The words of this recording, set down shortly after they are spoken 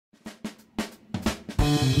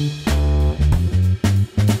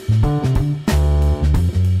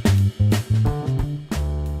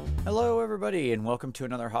Hello everybody and welcome to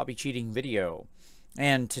another hobby cheating video.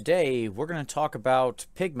 And today we're going to talk about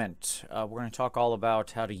Pigment. We're going to talk all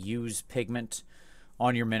about how to use Pigment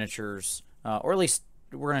on your miniatures, or at least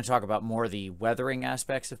we're going to talk about more the weathering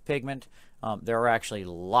aspects of Pigment. There are actually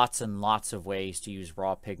lots and lots of ways to use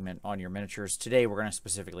raw Pigment on your miniatures. Today we're going to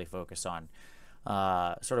specifically focus on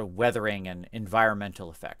sort of weathering and environmental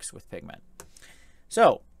effects with Pigment.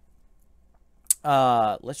 So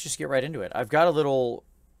let's just get right into it. I've got a little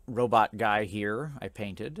robot guy here I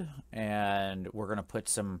painted, and we're going to put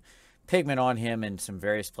some pigment on him in some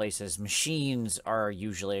various places. Machines are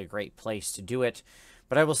usually a great place to do it,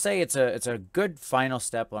 but I will say it's a good final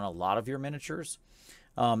step on a lot of your miniatures,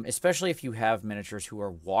 especially if you have miniatures who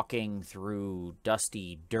are walking through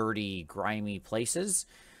dusty, dirty, grimy places.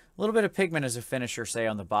 A little bit of pigment as a finisher, say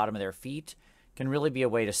on the bottom of their feet, can really be a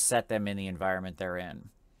way to set them in the environment they're in.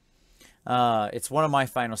 It's one of my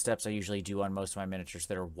final steps I usually do on most of my miniatures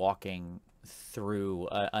that are walking through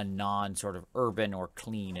a non sort of urban or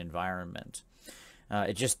clean environment.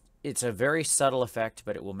 It's a very subtle effect,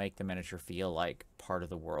 but it will make the miniature feel like part of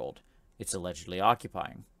the world it's allegedly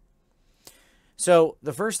occupying. So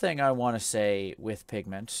the first thing I want to say with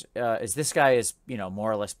Pigment is this guy is,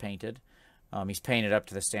 more or less painted. He's painted up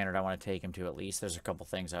to the standard I want to take him to, at least. There's a couple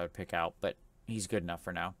things I would pick out, but he's good enough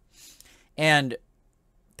for now. And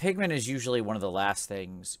Pigment is usually one of the last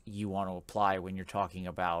things you want to apply when you're talking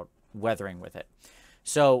about weathering with it.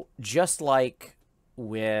 So just like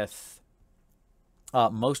with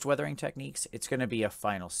most weathering techniques, it's going to be a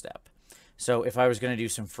final step. So if I was going to do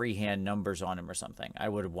some freehand numbers on him or something, I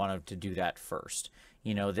would have wanted to do that first.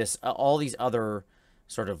 All these other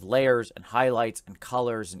sort of layers and highlights and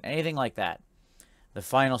colors and anything like that, the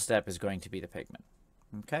final step is going to be the pigment.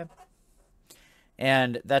 Okay?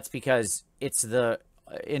 And that's because it's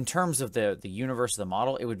in terms of the universe of the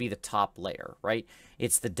model, it would be the top layer, right?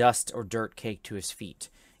 It's the dust or dirt caked to his feet.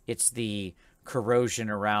 It's the corrosion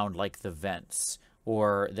around, like, the vents,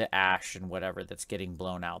 or the ash and whatever that's getting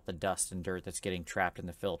blown out, the dust and dirt that's getting trapped in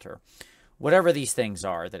the filter. Whatever these things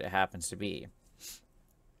are that it happens to be,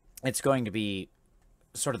 it's going to be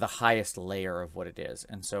sort of the highest layer of what it is.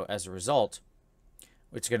 And so as a result,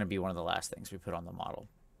 it's going to be one of the last things we put on the model.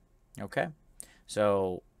 Okay?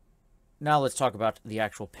 So now let's talk about the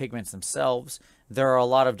actual pigments themselves. There are a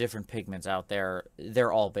lot of different pigments out there.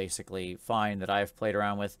 They're all basically fine that I've played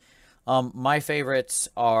around with. My favorites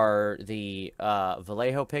are the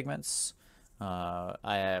Vallejo pigments,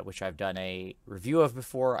 which I've done a review of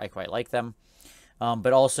before. I quite like them.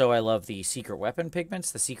 But also I love the Secret Weapon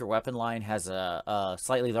pigments. The Secret Weapon line has a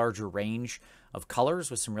slightly larger range of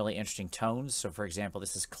colors with some really interesting tones. So for example,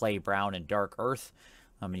 this is clay brown and dark earth.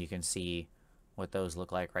 And you can see what those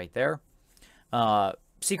look like right there.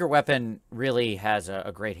 Secret Weapon really has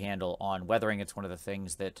a great handle on weathering. It's one of the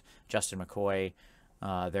things that Justin McCoy,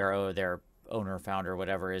 their owner, founder,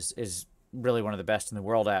 whatever, is really one of the best in the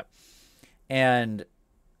world at. And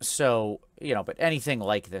so, but anything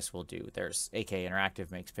like this will do. There's AK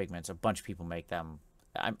Interactive makes pigments. A bunch of people make them.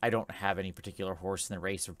 I don't have any particular horse in the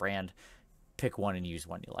race or brand. Pick one and use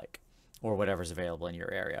one you like, or whatever's available in your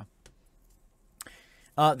area.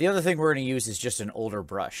 The other thing we're going to use is just an older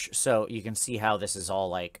brush. So you can see how this is all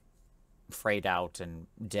like frayed out and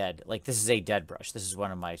dead. Like this is a dead brush. This is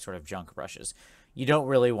one of my sort of junk brushes. You don't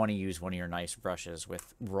really want to use one of your nice brushes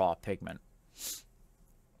with raw pigment.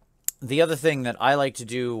 The other thing that I like to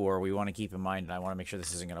do, or we want to keep in mind, and I want to make sure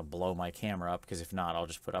this isn't going to blow my camera up, because if not, I'll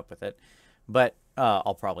just put up with it. But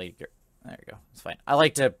I'll probably, there you go, it's fine. I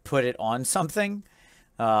like to put it on something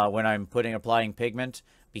when I'm applying pigment,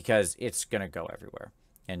 because it's going to go everywhere.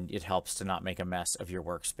 And it helps to not make a mess of your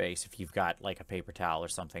workspace if you've got like a paper towel or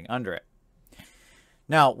something under it.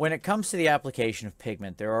 Now, when it comes to the application of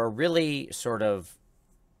pigment, there are really sort of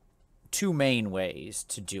two main ways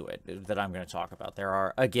to do it that I'm going to talk about. There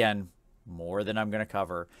are, again, more than I'm going to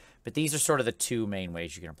cover, but these are sort of the two main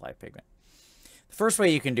ways you can apply pigment. The first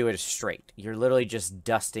way you can do it is straight. You're literally just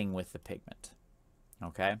dusting with the pigment.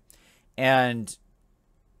 Okay? And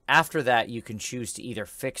after that, you can choose to either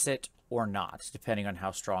fix it or not, depending on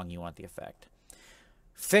how strong you want the effect.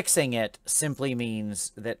 Fixing it simply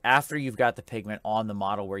means that after you've got the pigment on the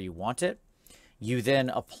model where you want it, you then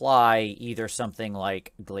apply either something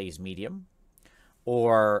like glaze medium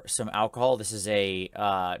or some alcohol. This is a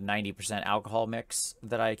 90% alcohol mix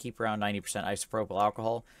that I keep around, 90% isopropyl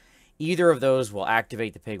alcohol. Either of those will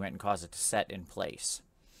activate the pigment and cause it to set in place.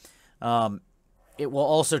 It will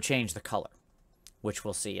also change the color, which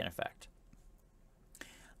we'll see in effect.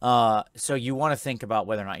 So you want to think about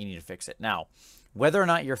whether or not you need to fix it. Now, Whether or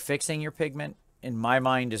not you're fixing your pigment, in my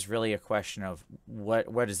mind, is really a question of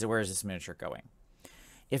where is this miniature going?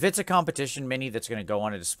 If it's a competition mini that's going to go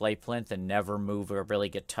on a display plinth and never move or really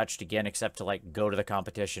get touched again, except to like go to the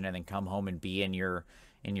competition and then come home and be in your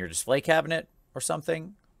display cabinet or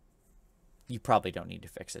something, you probably don't need to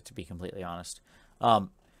fix it, to be completely honest.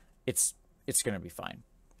 It's going to be fine.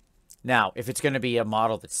 Now, if it's going to be a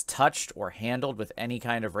model that's touched or handled with any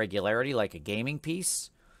kind of regularity, like a gaming piece,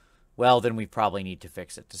 well, then we probably need to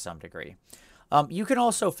fix it to some degree. You can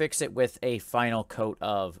also fix it with a final coat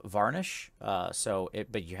of varnish,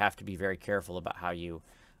 but you have to be very careful about how you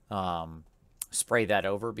spray that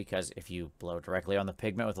over, because if you blow directly on the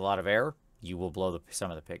pigment with a lot of air, you will blow some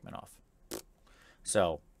of the pigment off.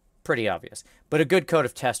 So, pretty obvious. But a good coat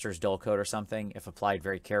of Tester's Dull Coat or something, if applied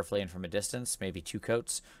very carefully and from a distance, maybe 2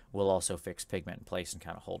 coats, will also fix pigment in place and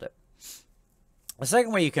kind of hold it. The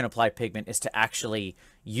second way you can apply pigment is to actually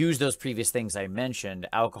use those previous things I mentioned,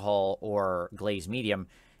 alcohol or glaze medium,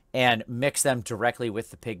 and mix them directly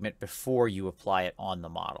with the pigment before you apply it on the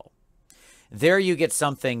model. There you get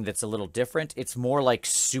something that's a little different. It's more like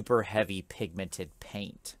super heavy pigmented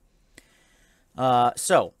paint.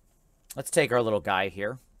 So let's take our little guy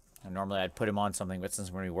here. And normally I'd put him on something, but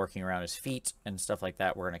since we're going to be working around his feet and stuff like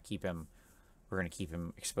that, we're going to keep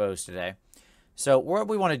him exposed today. So what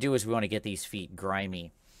we want to do is we want to get these feet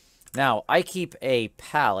grimy. Now, I keep a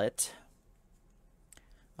palette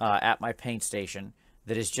at my paint station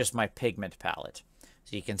that is just my pigment palette.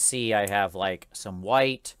 So you can see I have like some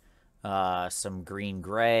white, some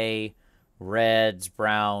green-gray, reds,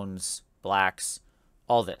 browns, blacks,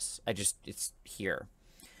 all this. It's here.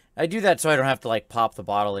 I do that so I don't have to like pop the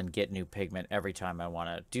bottle and get new pigment every time I want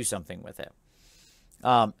to do something with it.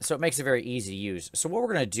 So it makes it very easy to use. So what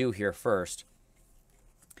we're going to do here first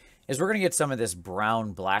is we're going to get some of this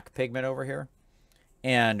brown-black pigment over here,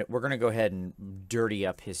 and we're going to go ahead and dirty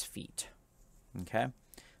up his feet. Okay?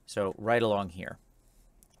 So right along here.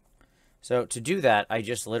 So to do that, I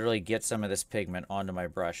just literally get some of this pigment onto my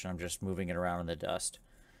brush, and I'm just moving it around in the dust.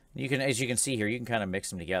 As you can see here, you can kind of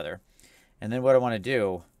mix them together. And then what I want to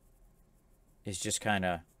do is just kind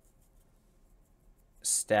of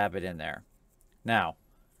stab it in there. Now,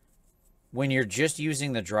 when you're just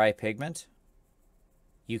using the dry pigment,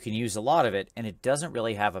 you can use a lot of it, and it doesn't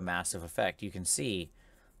really have a massive effect. You can see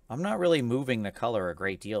I'm not really moving the color a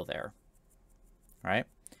great deal there. Right?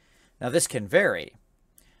 Now, this can vary.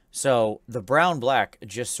 So the brown-black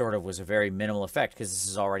just sort of was a very minimal effect because this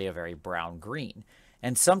is already a very brown-green.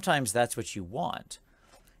 And sometimes that's what you want.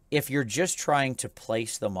 If you're just trying to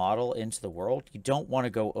place the model into the world, you don't want to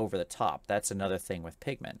go over the top. That's another thing with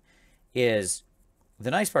pigment. The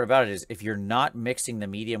nice part about it is if you're not mixing the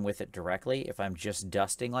medium with it directly, if I'm just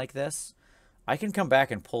dusting like this, I can come back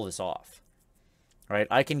and pull this off. Right?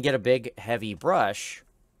 I can get a big, heavy brush,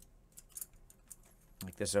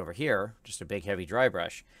 like this over here, just a big, heavy dry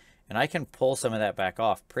brush, and I can pull some of that back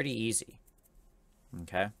off pretty easy.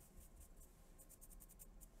 Okay?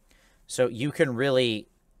 So you can really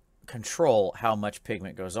control how much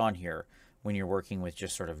pigment goes on here when you're working with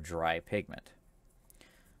just sort of dry pigment.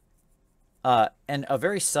 And a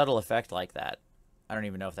very subtle effect like that, I don't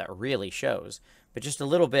even know if that really shows, but just a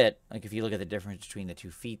little bit, like if you look at the difference between the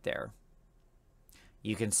 2 feet there,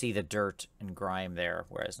 you can see the dirt and grime there,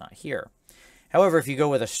 whereas not here. However, if you go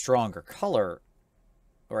with a stronger color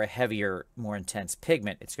or a heavier, more intense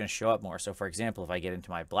pigment, it's going to show up more. So for example, if I get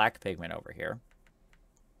into my black pigment over here,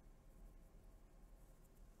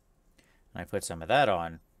 and I put some of that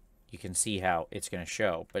on, you can see how it's going to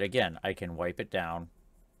show. But again, I can wipe it down.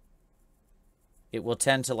 It will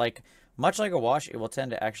tend to, much like a wash, it will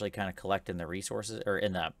tend to actually kind of collect in the resources, or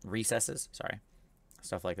in the recesses, sorry,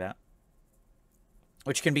 stuff like that.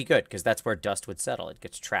 Which can be good, because that's where dust would settle. It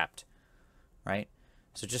gets trapped, right?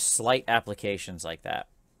 So just slight applications like that,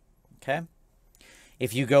 okay?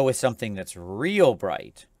 If you go with something that's real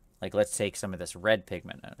bright, like let's take some of this red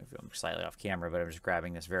pigment. I'm slightly off camera, but I'm just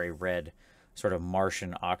grabbing this very red, sort of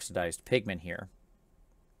Martian oxidized pigment here.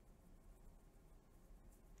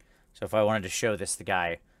 So if I wanted to show this the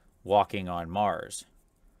guy walking on Mars,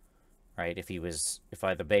 right? If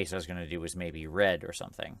the base I was going to do was maybe red or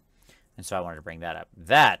something. And so I wanted to bring that up.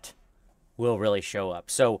 That will really show up.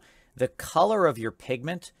 So the color of your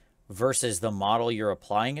pigment versus the model you're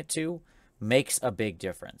applying it to makes a big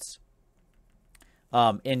difference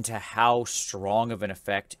into how strong of an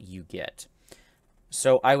effect you get.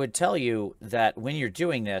 So I would tell you that when you're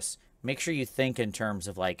doing this, make sure you think in terms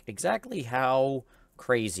of exactly how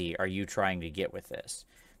crazy are you trying to get with this,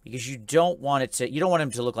 because you don't want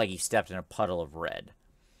him to look like he stepped in a puddle of red,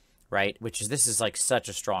 right? This is such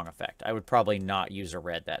a strong effect. I would probably not use a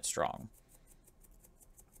red that strong.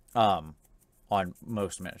 on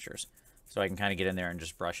most miniatures. So I can kind of get in there and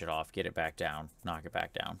just brush it off, get it back down, knock it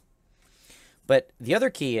back down. But the other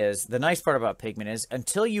key is, the nice part about pigment is,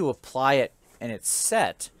 until you apply it and it's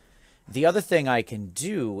set, the other thing I can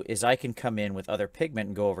do is I can come in with other pigment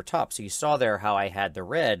and go over top. So you saw there how I had the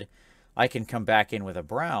red. I can come back in with a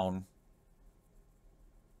brown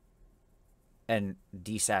and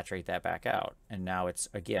desaturate that back out. And now it's,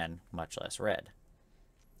 again, much less red.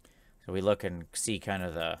 So we look and see kind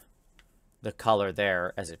of the color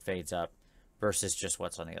there as it fades up versus just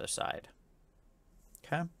what's on the other side.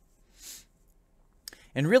 Okay?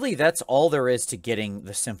 And really, that's all there is to getting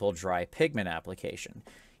the simple dry pigment application.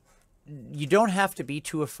 You don't have to be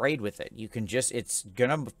too afraid with it. You can just, it's going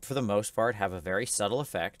to, for the most part, have a very subtle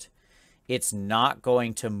effect. It's not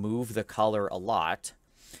going to move the color a lot.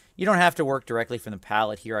 You don't have to work directly from the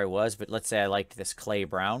palette. Here I was, but let's say I liked this clay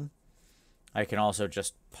brown. I can also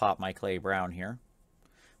just pop my clay brown here,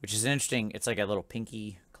 which is an interesting, it's like a little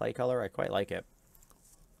pinky clay color. I quite like it.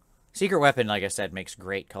 Secret Weapon, like I said, makes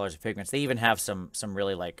great colors of pigments. They even have some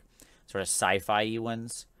really like sort of sci-fi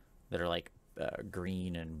ones that are like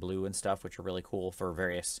green and blue and stuff, which are really cool for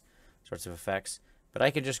various sorts of effects. But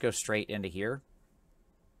I can just go straight into here.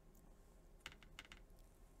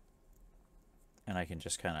 And I can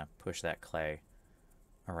just kind of push that clay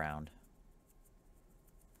around.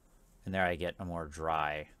 And there I get a more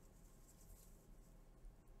dry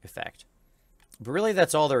effect. But really,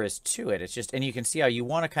 that's all there is to it. It's just, and you can see how you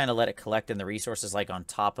want to kind of let it collect in the resources like on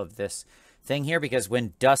top of this thing here, because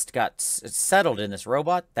when dust got settled in this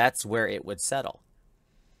robot, that's where it would settle,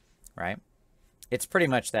 right? It's pretty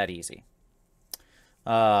much that easy.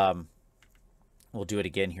 We'll do it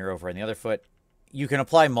again here over on the other foot. You can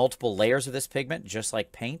apply multiple layers of this pigment, just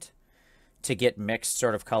like paint, to get mixed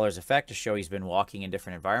sort of colors effect to show he's been walking in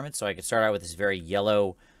different environments. So I could start out with this very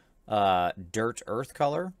yellow dirt earth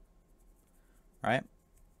color, right?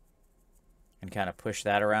 And kind of push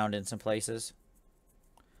that around in some places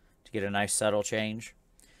to get a nice subtle change.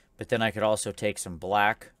 But then I could also take some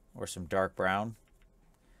black or some dark brown,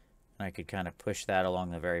 and I could kind of push that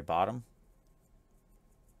along the very bottom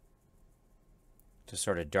to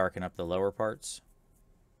sort of darken up the lower parts,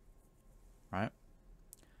 right?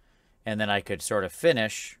 And then I could sort of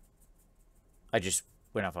finish. I just,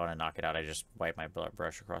 when I want to knock it out, I just wipe my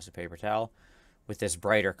brush across a paper towel with this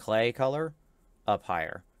brighter clay color up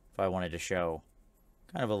higher if I wanted to show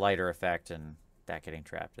kind of a lighter effect and that getting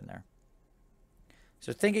trapped in there.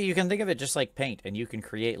 So you can think of it just like paint, and you can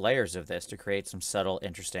create layers of this to create some subtle,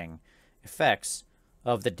 interesting effects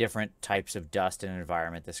of the different types of dust and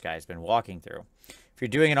environment this guy's been walking through. If you're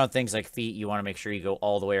doing it on things like feet, you want to make sure you go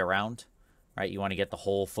all the way around, right? You want to get the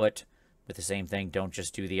whole foot with the same thing. Don't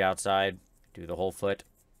just do the outside, do the whole foot.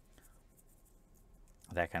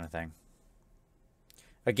 That kind of thing.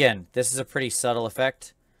 Again, this is a pretty subtle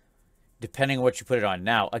effect, depending on what you put it on.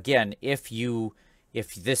 Now, again, if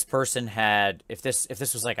this person had, if this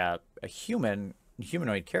was like a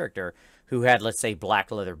humanoid character who had, let's say, black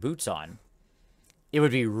leather boots on, it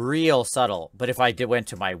would be real subtle. But if I went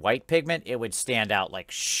to my white pigment, it would stand out like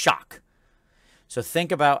shock. So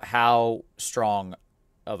think about how strong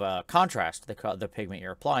of a contrast the pigment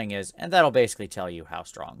you're applying is, and that'll basically tell you how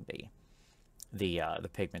strong the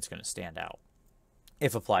pigment's going to stand out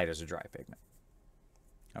if applied as a dry pigment.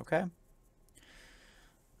 Okay.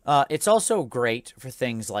 It's also great for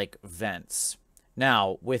things like vents.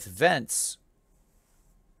 Now, with vents,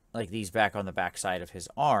 like these back on the back side of his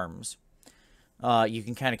arms, you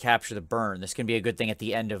can kind of capture the burn. This can be a good thing at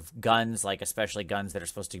the end of guns, like especially guns that are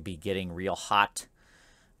supposed to be getting real hot.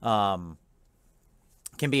 Can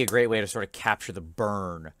be a great way to sort of capture the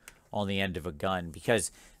burn on the end of a gun,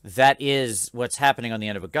 because that is what's happening on the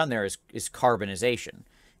end of a gun there is carbonization,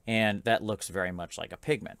 and that looks very much like a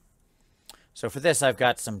pigment. So for this, I've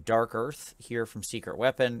got some dark earth here from Secret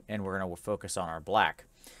Weapon, and we're going to focus on our black.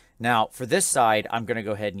 Now, for this side, I'm going to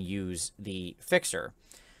go ahead and use the fixer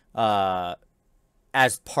as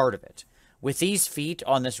part of it. With these feet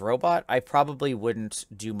on this robot, I probably wouldn't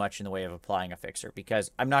do much in the way of applying a fixer, because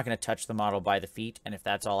I'm not going to touch the model by the feet, and if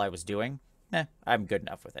that's all I was doing, I'm good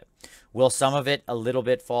enough with it. Will some of it a little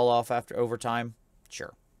bit fall off over time?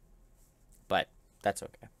 Sure. But that's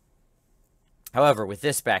okay. However, with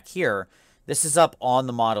this back here, this is up on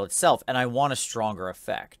the model itself, and I want a stronger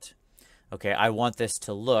effect. Okay, I want this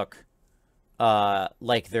to look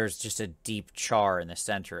like there's just a deep char in the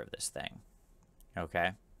center of this thing.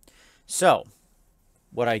 Okay, so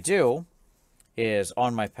what I do is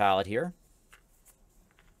on my palette here,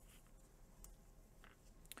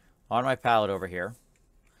 on my palette over here,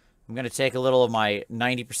 I'm going to take a little of my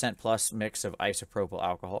 90% plus mix of isopropyl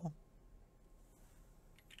alcohol.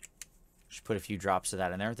 Just put a few drops of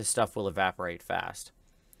that in there. This stuff will evaporate fast.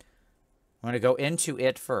 I'm going to go into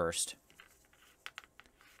it first.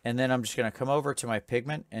 And then I'm just going to come over to my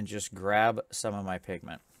pigment and just grab some of my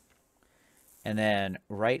pigment. And then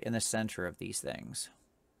right in the center of these things.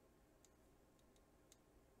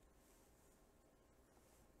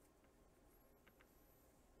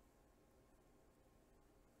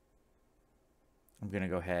 I'm going to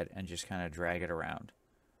go ahead and just kind of drag it around.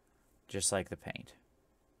 Just like the paint.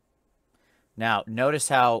 Now, notice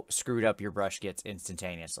how screwed up your brush gets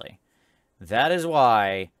instantaneously. That is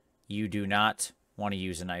why you do not want to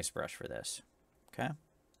use a nice brush for this. Okay?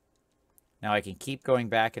 Now I can keep going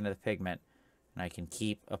back into the pigment, and I can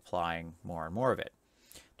keep applying more and more of it,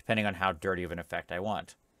 depending on how dirty of an effect I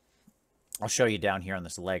want. I'll show you down here on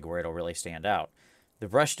this leg where it'll really stand out. The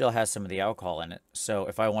brush still has some of the alcohol in it, so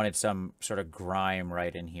if I wanted some sort of grime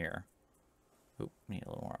right in here, oop, need a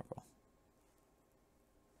little more alcohol.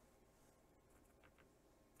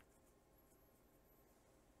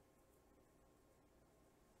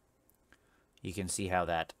 You can see how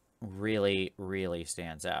that really, really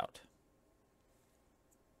stands out.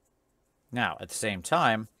 Now, at the same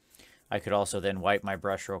time, I could also then wipe my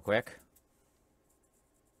brush real quick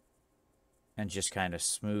and just kind of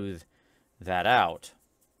smooth that out.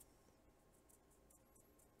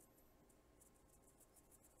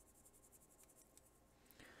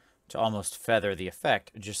 To almost feather the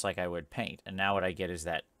effect, just like I would paint. And now what I get is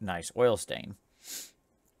that nice oil stain.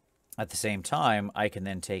 At the same time, I can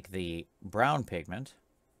then take the brown pigment,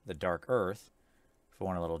 the dark earth, if I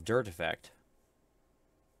want a little dirt effect.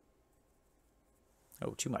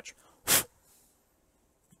 Oh, too much. Yeah,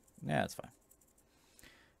 that's fine.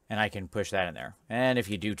 And I can push that in there. And if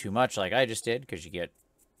you do too much like I just did, because you get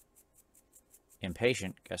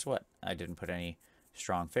impatient, guess what? I didn't put any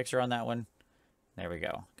strong fixer on that one. There we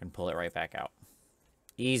go. Can pull it right back out.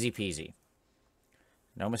 Easy peasy.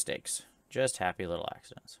 No mistakes. Just happy little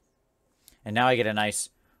accidents. And now I get a nice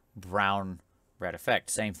brown red effect.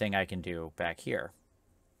 Same thing I can do back here.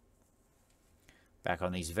 Back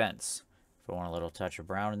on these vents. If I want a little touch of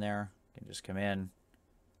brown in there, I can just come in.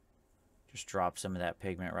 Just drop some of that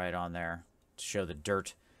pigment right on there to show the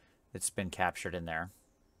dirt that's been captured in there.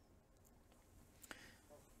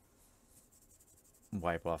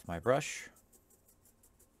 Wipe off my brush.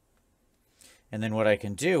 And then what I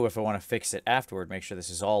can do, if I want to fix it afterward, make sure this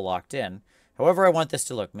is all locked in. However I want this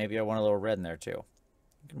to look. Maybe I want a little red in there too.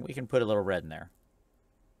 We can put a little red in there.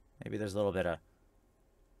 Maybe there's a little bit of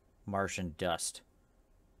Martian dust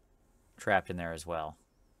trapped in there as well.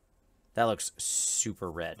 That looks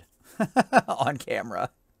super red on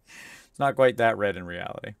camera. It's not quite that red in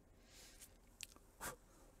reality.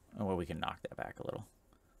 Oh, well, we can knock that back a little.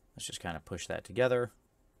 Let's just kind of push that together.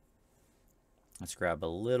 Let's grab a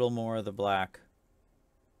little more of the black.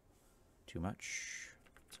 Too much.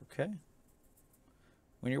 It's okay.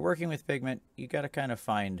 When you're working with pigment, you got to kind of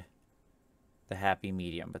find the happy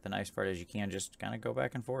medium. But the nice part is you can just kind of go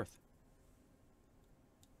back and forth.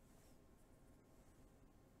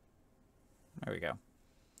 There we go.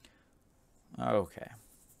 Okay.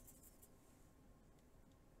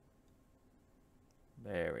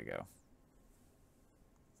 There we go.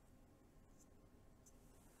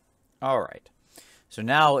 All right. So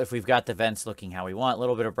now if we've got the vents looking how we want, a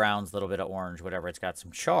little bit of browns, a little bit of orange, whatever, it's got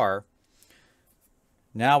some char.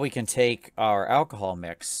 Now we can take our alcohol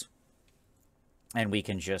mix and we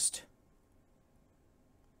can just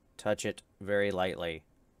touch it very lightly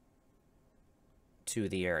to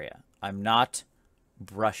the area. I'm not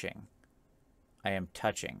brushing. I am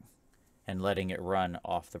touching and letting it run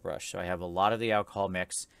off the brush. So I have a lot of the alcohol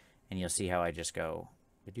mix, and you'll see how I just go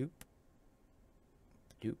doop,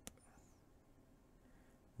 doop.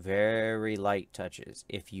 Very light touches.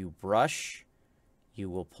 If you brush, you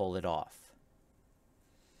will pull it off.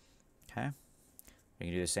 Okay? We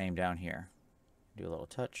can do the same down here. Do a little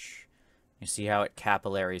touch. You see how it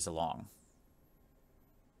capillaries along.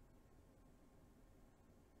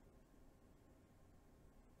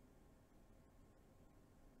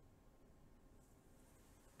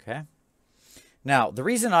 Okay. Now, the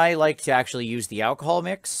reason I like to actually use the alcohol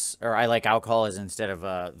mix, or I like alcohol as instead of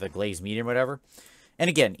the glazed medium or whatever, and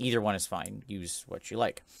again, either one is fine. Use what you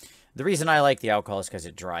like. The reason I like the alcohol is because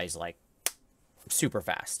it dries like super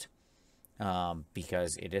fast.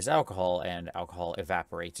 Because it is alcohol, and alcohol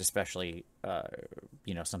evaporates, especially,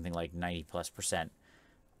 you know, something like 90+%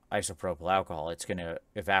 isopropyl alcohol. It's going to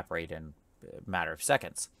evaporate in a matter of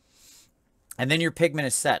seconds. And then your pigment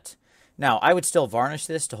is set. Now, I would still varnish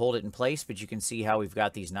this to hold it in place, but you can see how we've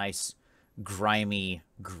got these nice, grimy,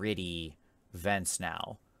 gritty vents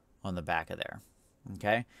now on the back of there.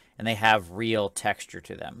 Okay? And they have real texture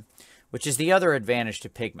to them. which is the other advantage to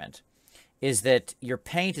pigment, is that your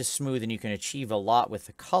paint is smooth and you can achieve a lot with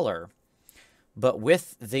the color, but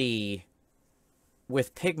with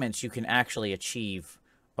pigments you can actually achieve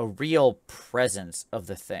a real presence of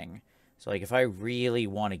the thing. So like if I really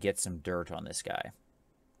want to get some dirt on this guy,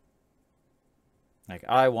 like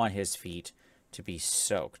I want his feet to be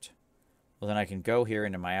soaked, well then I can go here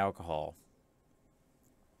into my alcohol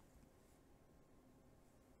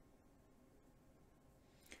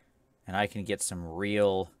and I can get some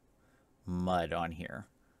real mud on here,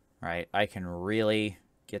 right? I can really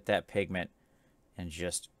get that pigment and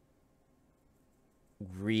just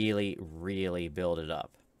really, really build it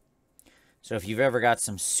up. So if you've ever got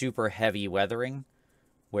some super heavy weathering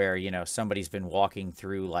where, you know, somebody's been walking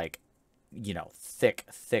through like, you know, thick,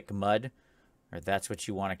 thick mud, or that's what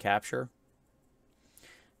you want to capture.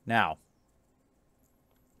 Now,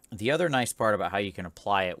 the other nice part about how you can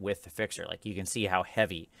apply it with the fixer, like you can see how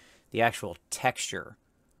heavy the actual texture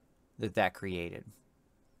that created.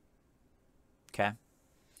 Okay.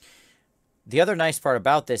 The other nice part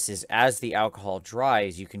about this is as the alcohol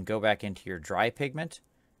dries, you can go back into your dry pigment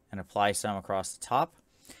and apply some across the top.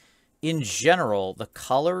 In general, the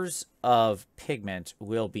colors of pigment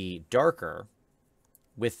will be darker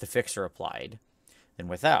with the fixer applied than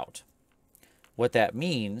without. What that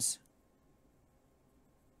means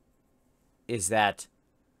is that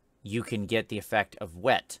you can get the effect of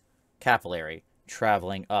wet capillary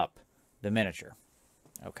traveling up the miniature.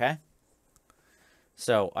 Okay?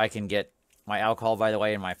 So I can get my alcohol, by the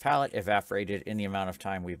way, in my palette evaporated in the amount of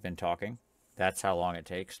time we've been talking. That's how long it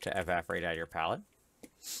takes to evaporate out of your palette.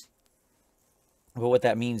 But what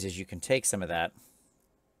that means is you can take some of that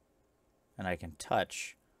and I can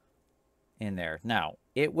touch in there. Now,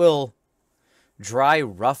 it will dry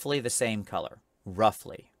roughly the same color.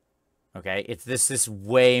 Roughly. Okay? This is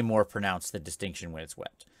way more pronounced, the distinction when it's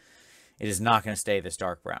wet. It is not going to stay this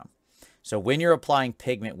dark brown. So when you're applying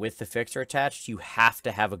pigment with the fixer attached, you have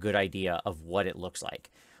to have a good idea of what it looks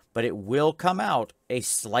like. But it will come out a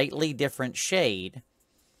slightly different shade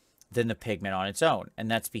than the pigment on its own.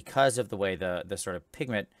 And that's because of the way the sort of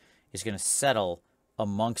pigment is going to settle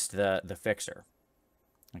amongst the fixer.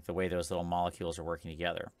 Like the way those little molecules are working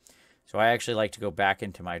together. So I actually like to go back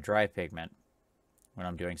into my dry pigment when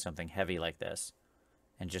I'm doing something heavy like this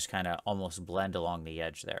and just kind of almost blend along the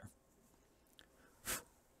edge there.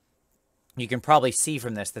 You can probably see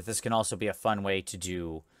from this that this can also be a fun way to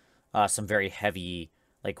do some very heavy,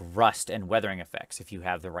 like rust and weathering effects if you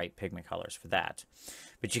have the right pigment colors for that.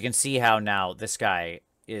 But you can see how now this guy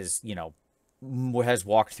is, you know, has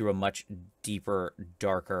walked through a much deeper,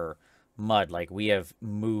 darker mud. Like we have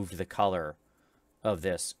moved the color of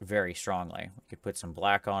this very strongly. We could put some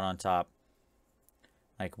black on top.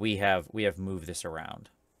 Like we have moved this around,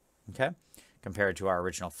 okay? Compared to our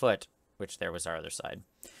original foot, which there was our other side.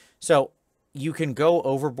 So you can go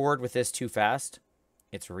overboard with this too fast.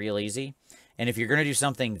 It's real easy. And if you're going to do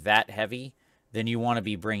something that heavy, then you want to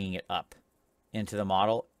be bringing it up into the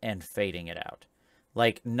model and fading it out.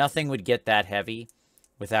 Like nothing would get that heavy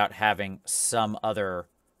without having some other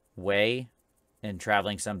way and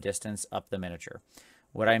traveling some distance up the miniature.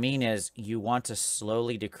 What I mean is you want to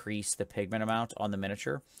slowly decrease the pigment amount on the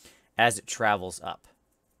miniature as it travels up.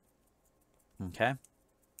 Okay?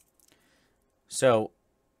 So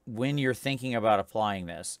when you're thinking about applying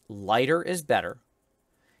this, lighter is better.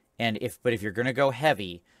 And if you're going to go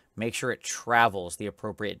heavy, make sure it travels the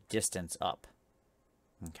appropriate distance up.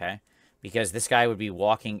 Okay? Because this guy would be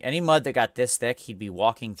walking, any mud that got this thick, he'd be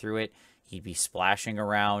walking through it. He'd be splashing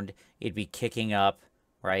around. It'd be kicking up,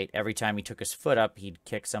 right? Every time he took his foot up, he'd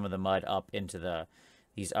kick some of the mud up into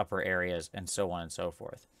these upper areas and so on and so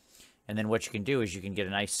forth. And then what you can do is you can get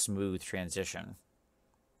a nice smooth transition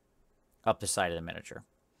up the side of the miniature.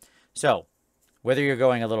 So whether you're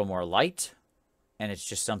going a little more light and it's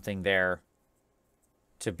just something there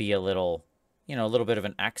to be a little, you know, a little bit of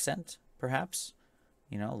an accent, perhaps,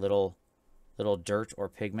 you know, a little dirt or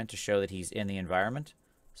pigment to show that he's in the environment,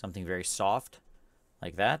 something very soft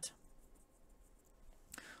like that.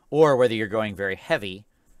 Or whether you're going very heavy,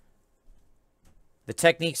 the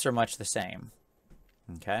techniques are much the same,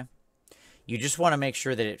 okay? You just want to make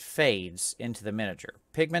sure that it fades into the miniature.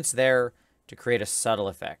 Pigment's there to create a subtle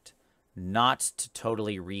effect, not to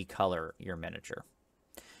totally recolor your miniature.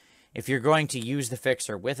 If you're going to use the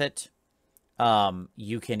fixer with it,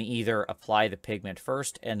 you can either apply the pigment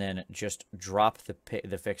first and then just drop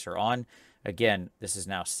the fixer on. Again, this is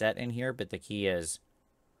now set in here, but the key is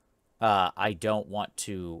I don't want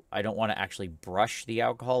to actually brush the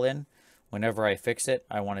alcohol in. Whenever I fix it,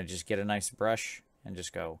 I want to just get a nice brush and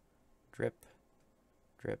just go drip,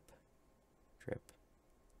 drip, drip,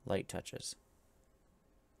 light touches,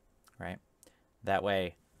 right? That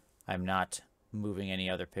way I'm not moving any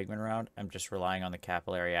other pigment around. I'm just relying on the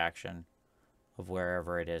capillary action of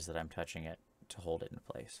wherever it is that I'm touching it to hold it in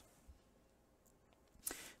place.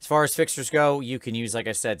 As far as fixtures go, you can use, like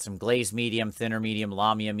I said, some glazed medium, thinner medium,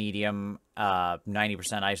 Lamia medium, 90%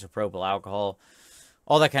 isopropyl alcohol.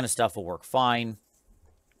 All that kind of stuff will work fine,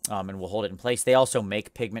 and we'll hold it in place. They also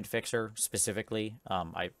make pigment fixer specifically.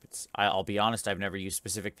 I'll be honest, I've never used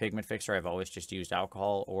specific pigment fixer. I've always just used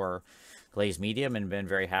alcohol or glazed medium and been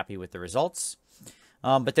very happy with the results.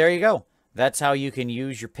 But there you go. That's how you can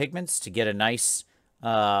use your pigments to get a nice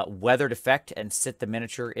weathered effect and sit the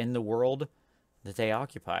miniature in the world that they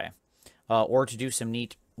occupy. Or to do some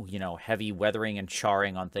neat, heavy weathering and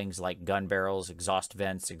charring on things like gun barrels, exhaust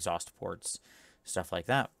vents, exhaust ports, stuff like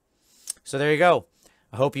that. So there you go.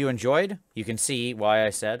 I hope you enjoyed. You can see why I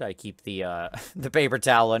said I keep the the paper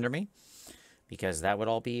towel under me, because that would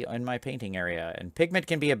all be in my painting area. And pigment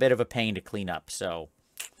can be a bit of a pain to clean up, so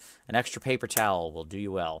an extra paper towel will do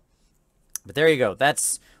you well. But there you go.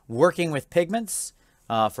 That's working with pigments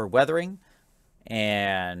for weathering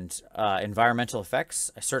and environmental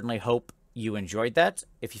effects. I certainly hope you enjoyed that.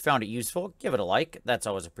 If you found it useful, give it a like. That's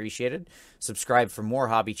always appreciated. Subscribe for more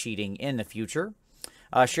hobby cheating in the future.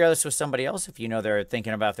 Share this with somebody else if you know they're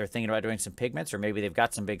thinking about doing some pigments, or maybe they've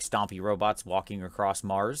got some big stompy robots walking across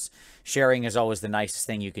Mars. Sharing is always the nicest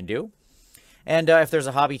thing you can do. And if there's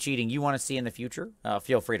a hobby cheating you want to see in the future,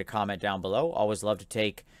 feel free to comment down below. Always love to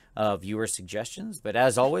take viewer suggestions. But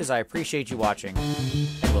as always, I appreciate you watching,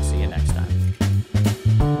 and we'll see you next time.